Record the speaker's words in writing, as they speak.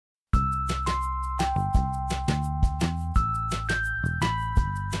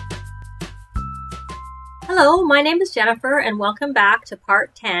Hello, my name is Jennifer, and welcome back to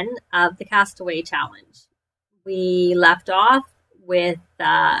part 10 of the Castaway Challenge. We left off with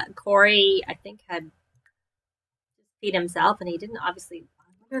Corey, I think, had peed himself, and he didn't obviously. I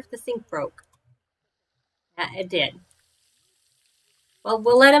wonder if the sink broke. Yeah, it did. Well,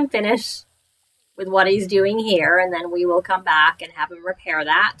 we'll let him finish with what he's doing here, and then we will come back and have him repair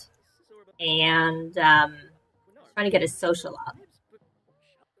that. And trying to get his social up.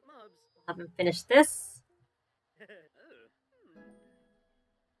 Have him finish this.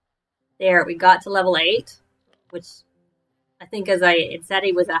 There, we got to level 8, which I think it said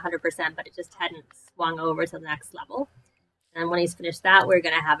he was 100%, but it just hadn't swung over to the next level. And when he's finished that, we're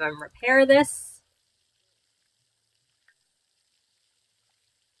going to have him repair this.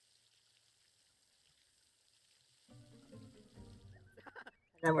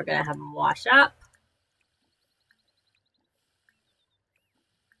 And then we're going to have him wash up.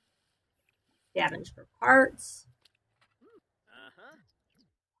 Scavenge for parts.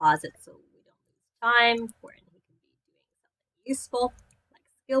 Pause it so we don't lose time, where he can be doing something useful, like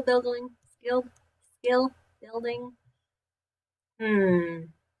skill building.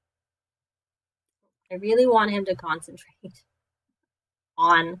 I really want him to concentrate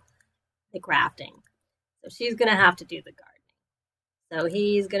on the crafting. So she's going to have to do the gardening. So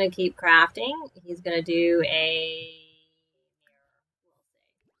he's going to keep crafting. He's going to do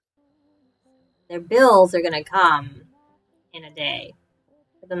their bills are going to come in a day.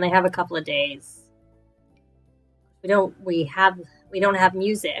 But then they have a couple of days. We don't have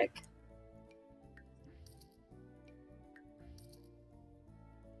music.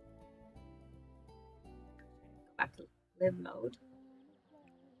 Go back to live mode.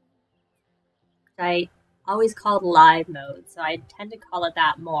 I always called live mode, so I tend to call it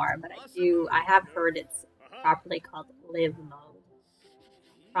that more, but I have heard it's properly called live mode.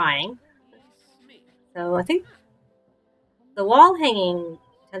 Trying. So I think the wall hanging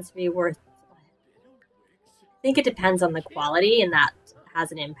tends to be worth. I think it depends on the quality, and that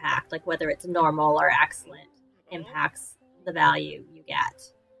has an impact. Like whether it's normal or excellent impacts the value you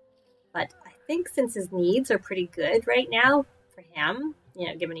get. But I think since his needs are pretty good right now for him,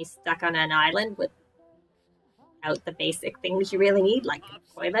 given he's stuck on an island without the basic things you really need, like a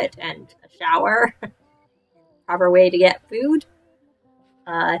toilet and a shower, proper way to get food,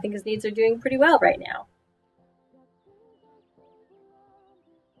 I think his needs are doing pretty well right now.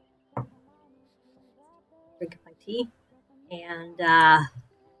 Drink my tea, and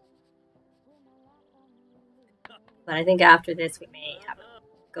but I think after this we may have to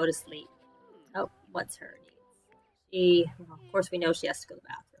go to sleep. Oh, what's her needs? Of course, we know she has to go to the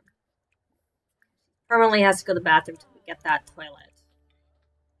bathroom. Permanently has to go to the bathroom till we get that toilet.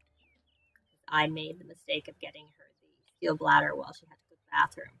 I made the mistake of getting her the steel bladder while she had to go to the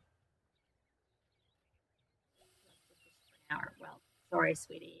bathroom. For an hour. Well, sorry,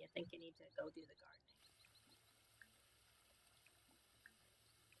 sweetie. I think you need to go do the gardening.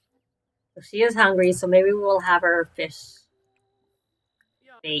 So she is hungry, so maybe we'll have her fish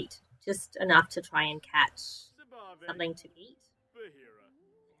bait, just enough to try and catch something to eat.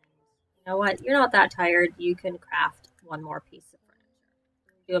 You know what? You're not that tired. You can craft one more piece of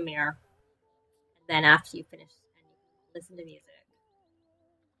furniture. Do a mirror. And then after you finish, and you can listen to music.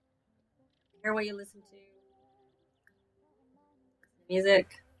 Hear what you listen to.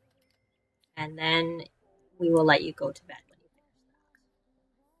 Music. And then we will let you go to bed when you finish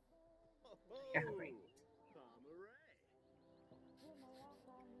that. You're hungry.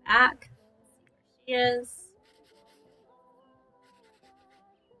 Back. See where she is.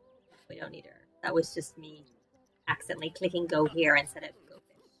 We don't need her. That was just me accidentally clicking go here instead of go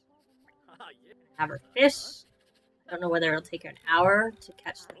fish. Have her fish. I don't know whether it'll take her an hour to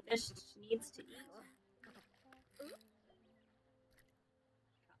catch the fish she needs to eat.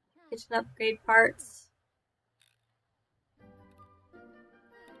 Kitchen upgrade parts.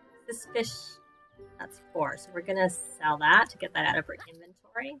 This fish, that's 4. So we're going to sell that to get that out of her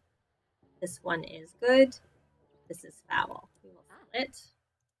inventory. This one is good. This is foul. We will sell it.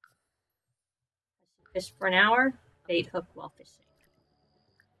 Fish for an hour, bait hook while fishing.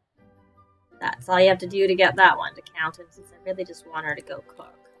 That's all you have to do to get that one to count, and since I really just want her to go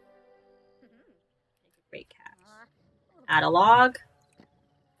cook. Make a great catch. Add a log,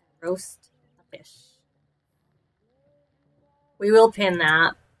 roast a fish. We will pin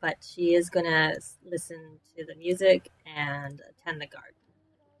that, but she is going to listen to the music and attend the garden.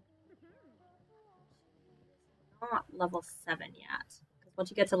 Not level 7 yet. Once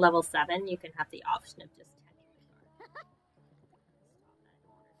you get to level 7, you can have the option of just tending the garden.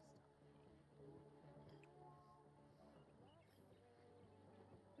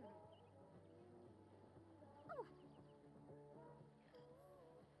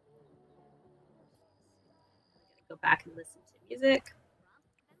 back and listen to music.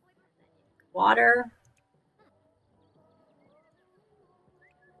 Water.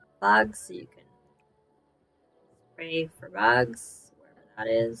 Bugs, so you can spray for bugs, wherever that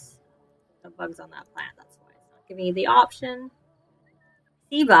is. No bugs on that plant, that's why it's not giving you the option.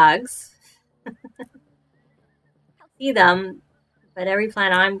 See bugs. See them, but every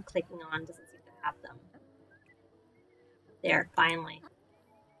plant I'm clicking on doesn't seem to have them. There, finally.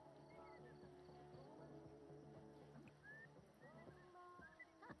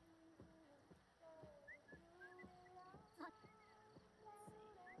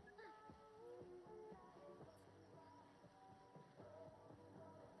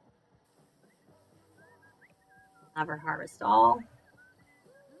 Have her harvest all.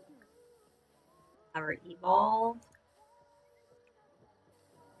 Have her evolve.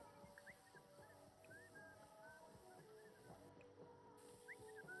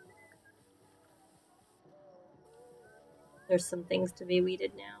 There's some things to be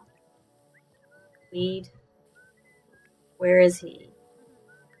weeded now. Weed. Where is he?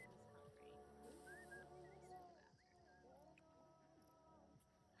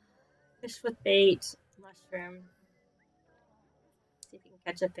 Fish with bait. Mushroom. See if you can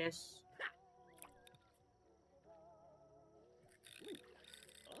catch a fish.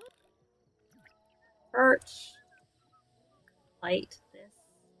 Perch. Light this.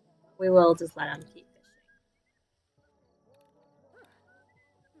 We will just let him keep fishing.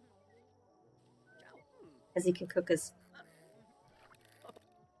 Because he can cook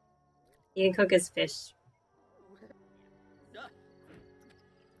his fish.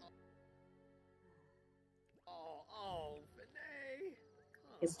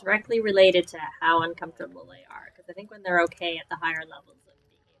 It's directly related to how uncomfortable they are. Because I think when they're okay at the higher levels of being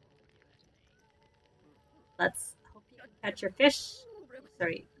able to do it. Let's hope you can catch your fish.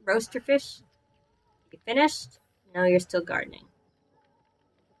 Sorry, roast your fish. You finished? No, you're still gardening.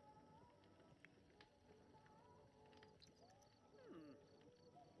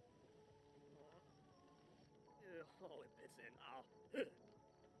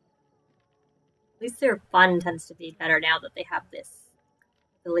 At least their fun tends to be better now that they have this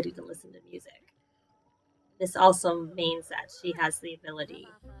ability to listen to music. This also means that she has the ability,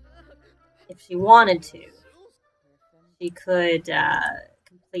 if she wanted to, she could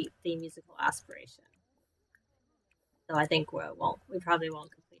complete the musical aspiration. So I think we probably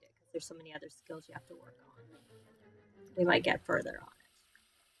won't complete it because there's so many other skills you have to work on. We might get further on it.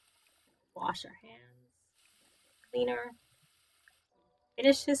 Wash our hands, cleaner,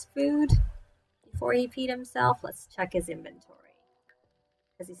 finish his food before he peed himself. Let's check his inventory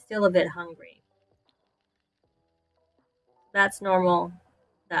because he's still a bit hungry. That's normal.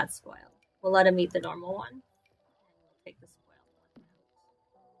 That's spoiled. We'll let him eat the normal one. And we'll take the spoiled one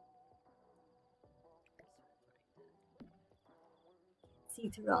out. See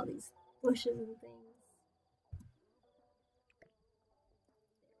through all these bushes and things.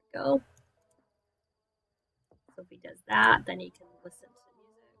 There we go. So if he does that, then he can listen to music.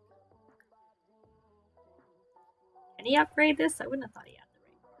 Can he upgrade this? I wouldn't have thought he had the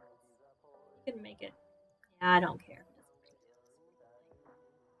right parts. He can make it. Yeah, I don't care.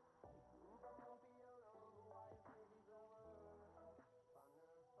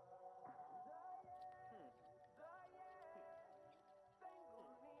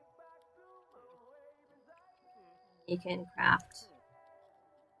 You can craft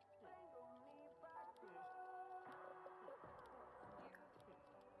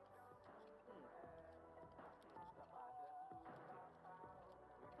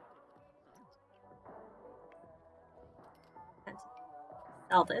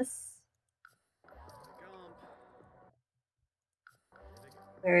sell this.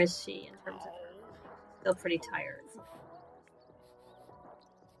 Where is she in terms of her? Still pretty tired.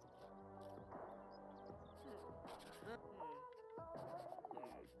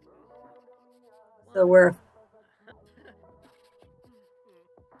 So we're at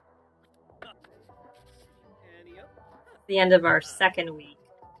the end of our second week.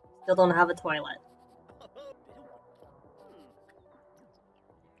 Still don't have a toilet.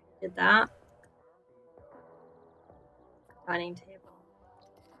 Did that. Dining table.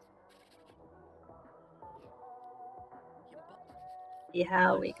 See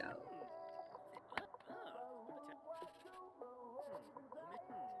how we go.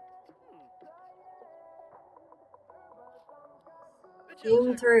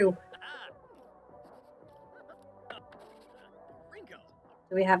 Zoom through.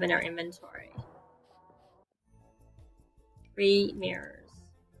 Do we have in our inventory? 3 mirrors.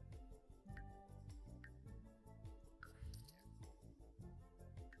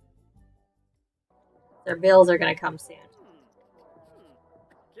 Their bills are going to come soon.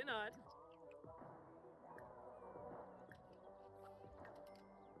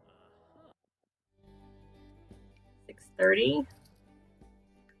 6:30.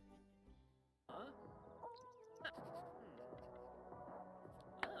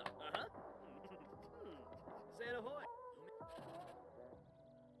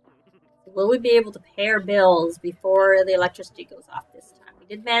 Will we be able to pay our bills before the electricity goes off this time? We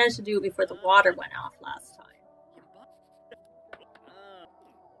did manage to do it before the water went off last time.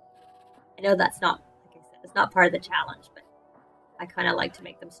 I know that's not, like I said, it's not part of the challenge, but I kind of like to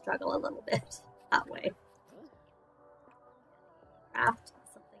make them struggle a little bit that way. Craft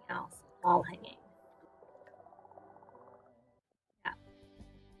something else. Wall hanging. Yeah.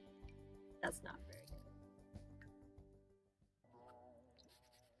 That's not very good.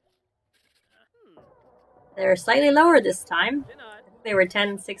 They're slightly lower this time. I think they were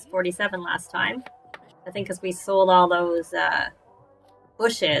 10,647 last time. I think because we sold all those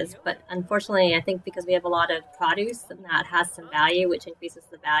bushes, but unfortunately I think because we have a lot of produce and that has some value, which increases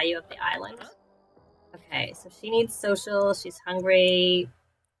the value of the island. Okay, so she needs social, she's hungry.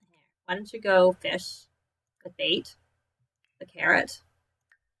 Why don't you go fish with bait, the carrot.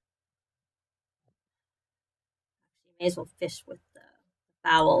 You may as well fish with the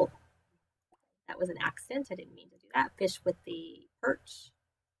fowl. That was an accident, I didn't mean to do that. Fish with the perch.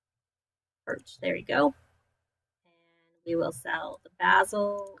 Perch, there you go. And we will sell the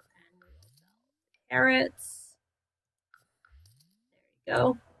basil and we will sell the carrots. There you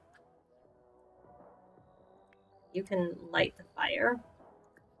go. You can light the fire.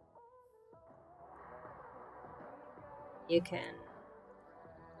 You can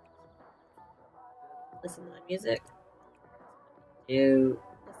listen to the music. Listen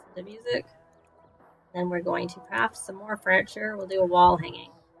to music. Then we're going to craft some more furniture. We'll do a wall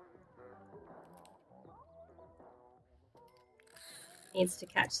hanging. Needs to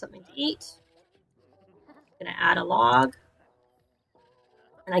catch something to eat. I'm gonna add a log.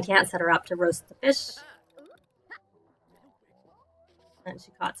 And I can't set her up to roast the fish. And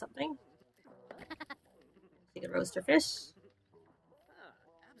she caught something. She can roast her fish.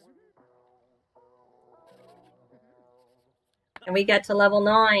 And we get to level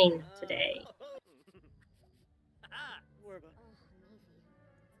 9 today.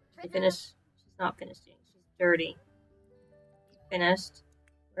 She finished. She's not finishing. She's dirty. Finished.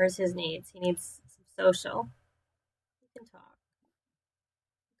 Where's his needs? He needs some social. We can talk.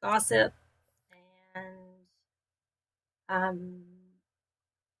 Gossip. And we can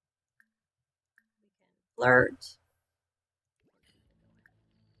flirt.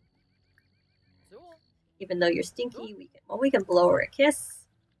 Even though you're stinky, we can blow her a kiss.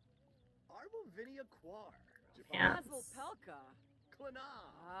 Yeah.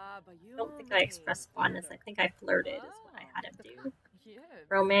 I don't think I expressed fondness. I think I flirted is what I had him do.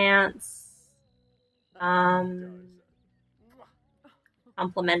 Romance.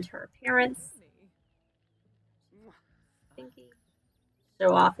 Compliment her appearance. Stinky.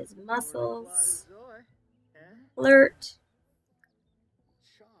 Show off his muscles. Flirt.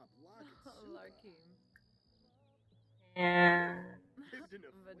 And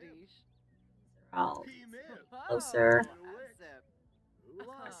all closer.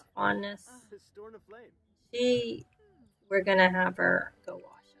 Fondness. We're gonna have her go wash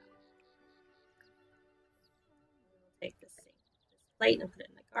up. We'll take this plate and put it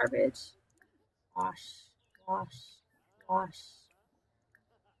in the garbage. Wash, wash, wash,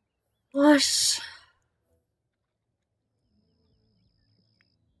 wash.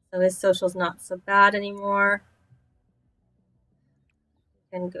 So his social's not so bad anymore.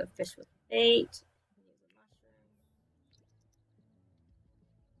 We can go fish with bait.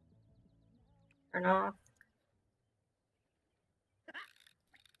 Turn off.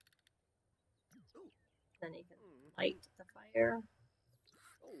 Then you can light the fire.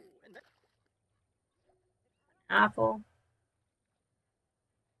 Apple.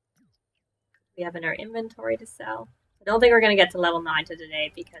 We have in our inventory to sell. I don't think we're going to get to level 9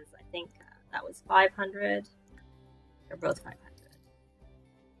 today because I think that was 500. They're both 500.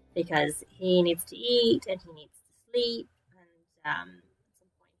 Because he needs to eat and he needs to sleep. And at some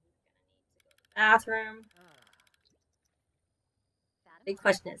point he's going to need to go to the bathroom. The big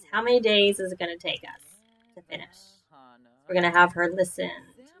question is, how many days is it going to take us to finish? We're going to have her listen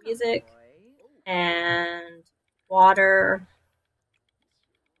to music and water,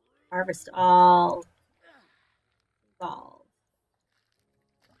 harvest all, evolve.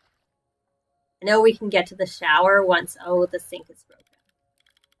 I know we can get to the shower once, the sink is broken.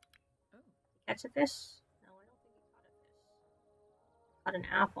 Catch a fish? No, I don't think we caught a fish. Caught an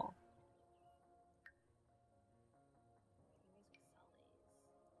apple.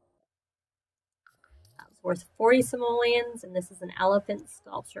 It's worth 40 simoleons, and this is an elephant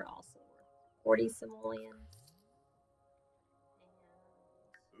sculpture also worth 40 simoleons.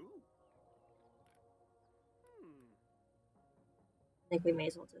 I think we may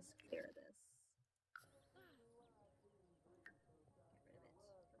as well just clear this.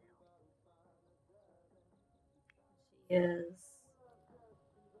 She is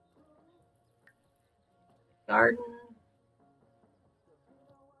garden.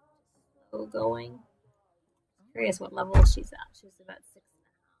 Slow going. Curious what level she's at. She's about 6.5.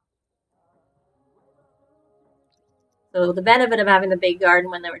 So the benefit of having the big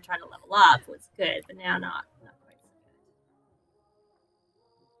garden when they were trying to level up was good, but now not quite so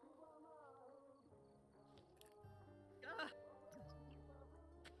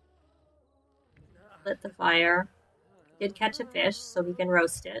good. Lit the fire. Did catch a fish, so we can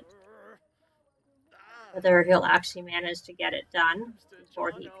roast it. Whether he'll actually manage to get it done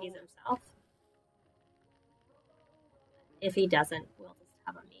before he pees himself. If he doesn't, we'll just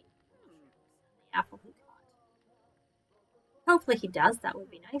have a meat. The apple he caught. Hopefully he does. That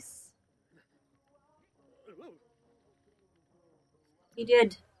would be nice. He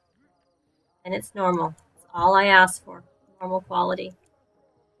did. And it's normal. It's all I asked for. Normal quality.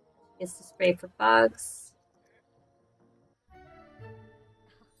 He gets to spray for bugs. She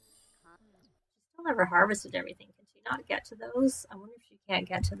still never harvested everything. Can she not get to those? I wonder if she can't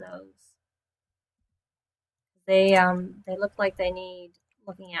get to those. They look like they need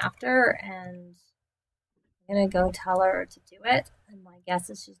looking after, and I'm gonna go tell her to do it. And my guess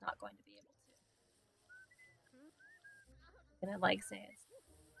is she's not going to be able to. I'm gonna like say it's.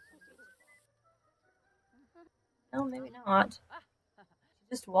 No, maybe not. She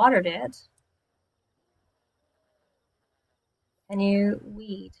just watered it. Can you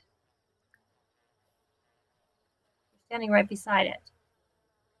weed? You're standing right beside it.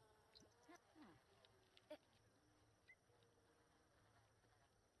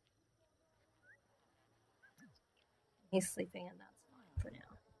 He's sleeping, and that's fine for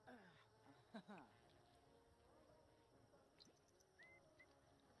now.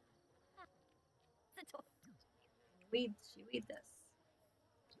 She weed this.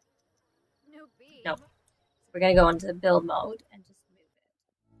 Nope. So we're gonna go into build mode and just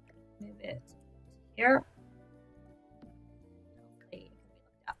move it here. It can be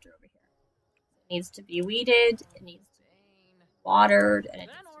looked after over here. It needs to be weeded. It needs to be watered, and it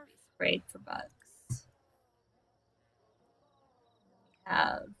needs to be sprayed for bugs. We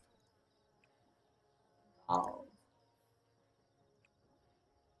have all.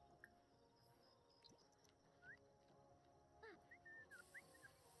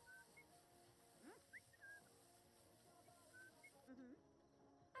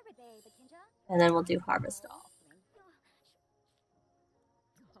 And then we'll do harvest all.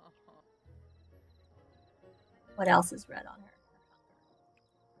 What else is red on her?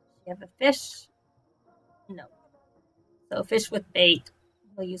 You have a fish? No. So fish with bait.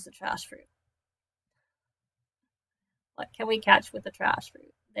 We'll use the trash fruit. What can we catch with the trash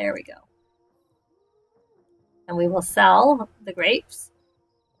fruit? There we go. And we will sell the grapes.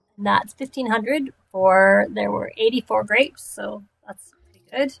 And that's 1,500 for, there were 84 grapes, so that's pretty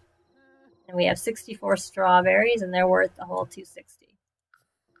good. And we have 64 strawberries, and they're worth a whole 260.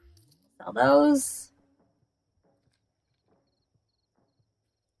 Sell those.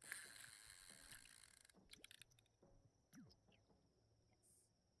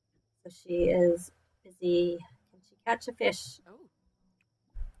 So she is busy. Can she catch a fish? So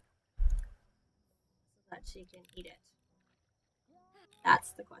that she can eat it?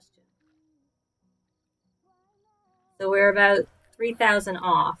 That's the question. So we're about 3,000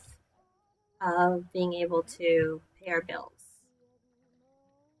 off of being able to pay our bills.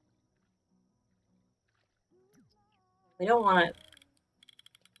 We don't want to.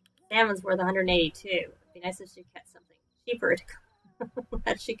 Salmon's worth 182. It'd be nice if she catch something cheaper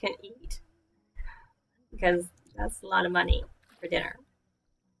that she can eat, because that's a lot of money for dinner.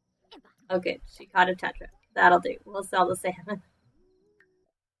 Oh, good. She caught a tetra. That'll do. We'll sell the salmon.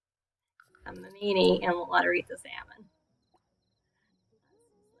 I'm a meanie, and we'll let her eat the salmon.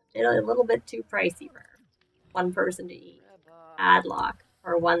 It's a little bit too pricey for one person to eat. Add lock,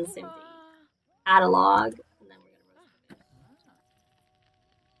 or one sim to eat. Add a log, and then we're going to roast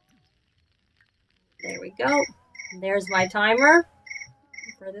it. There we go. And there's my timer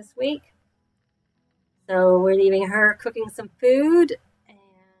for this week. So we're leaving her cooking some food,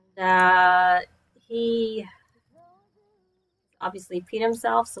 and he obviously peed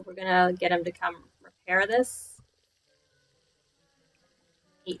himself, so we're gonna get him to come repair this,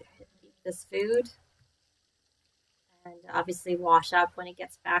 eat this food, and obviously wash up when he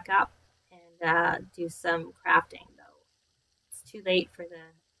gets back up, and do some crafting, though. It's too late for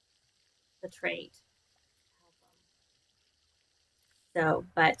the trade. So,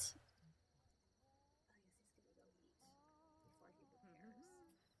 but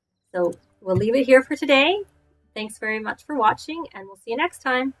so we'll leave it here for today. Thanks very much for watching, and we'll see you next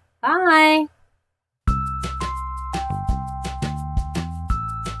time. Bye!